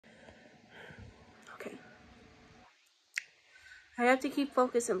I have to keep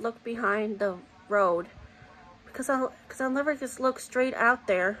focused and look behind the road. Because I'll never just look straight out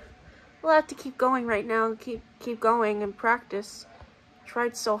there. We'll have to keep going right now. Keep going and practice.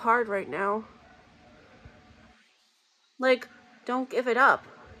 Tried so hard right now. Like, don't give it up.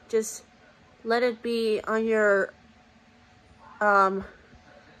 Just let it be on your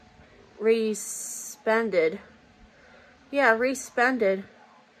respended. Yeah, respended.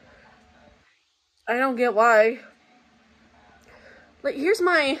 I don't get why. Like, here's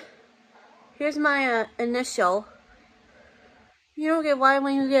my initial. You don't get why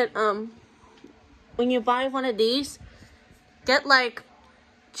when you get when you buy one of these, get like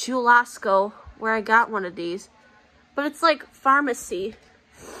Julasco, where I got one of these. But it's like pharmacy.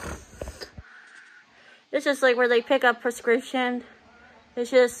 It's just like where they pick up prescription. It's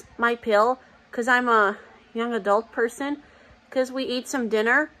just my pill, because I'm a young adult person, because we eat some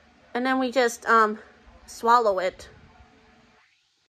dinner and then we just swallow it.